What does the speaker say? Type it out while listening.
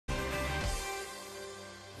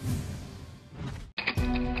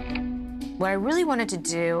What I really wanted to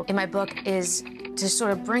do in my book is to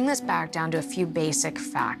sort of bring this back down to a few basic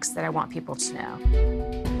facts that I want people to know.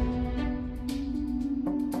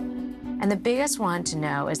 And the biggest one to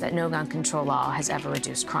know is that no gun control law has ever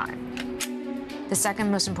reduced crime. The second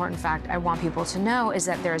most important fact I want people to know is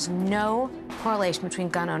that there is no correlation between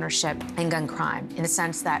gun ownership and gun crime, in the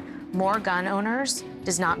sense that more gun owners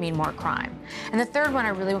does not mean more crime. And the third one I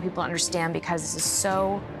really want people to understand, because this is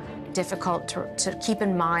so difficult to keep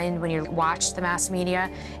in mind when you watch the mass media,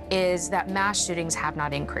 is that mass shootings have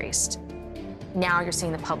not increased. Now you're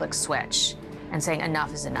seeing the public switch and saying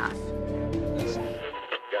enough is enough.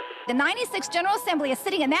 The 96th General Assembly is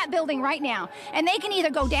sitting in that building right now, and they can either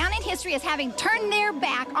go down in history as having turned their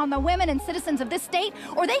back on the women and citizens of this state,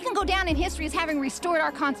 or they can go down in history as having restored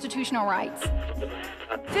our constitutional rights.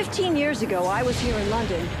 15 years ago, I was here in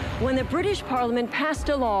London when the British Parliament passed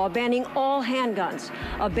a law banning all handguns,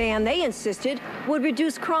 a ban they insisted would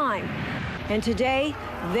reduce crime. And today,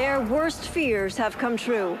 their worst fears have come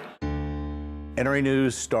true. NRA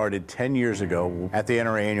News started 10 years ago at the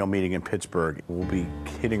NRA annual meeting in Pittsburgh. We'll be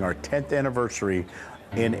hitting our 10th anniversary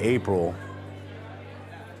in April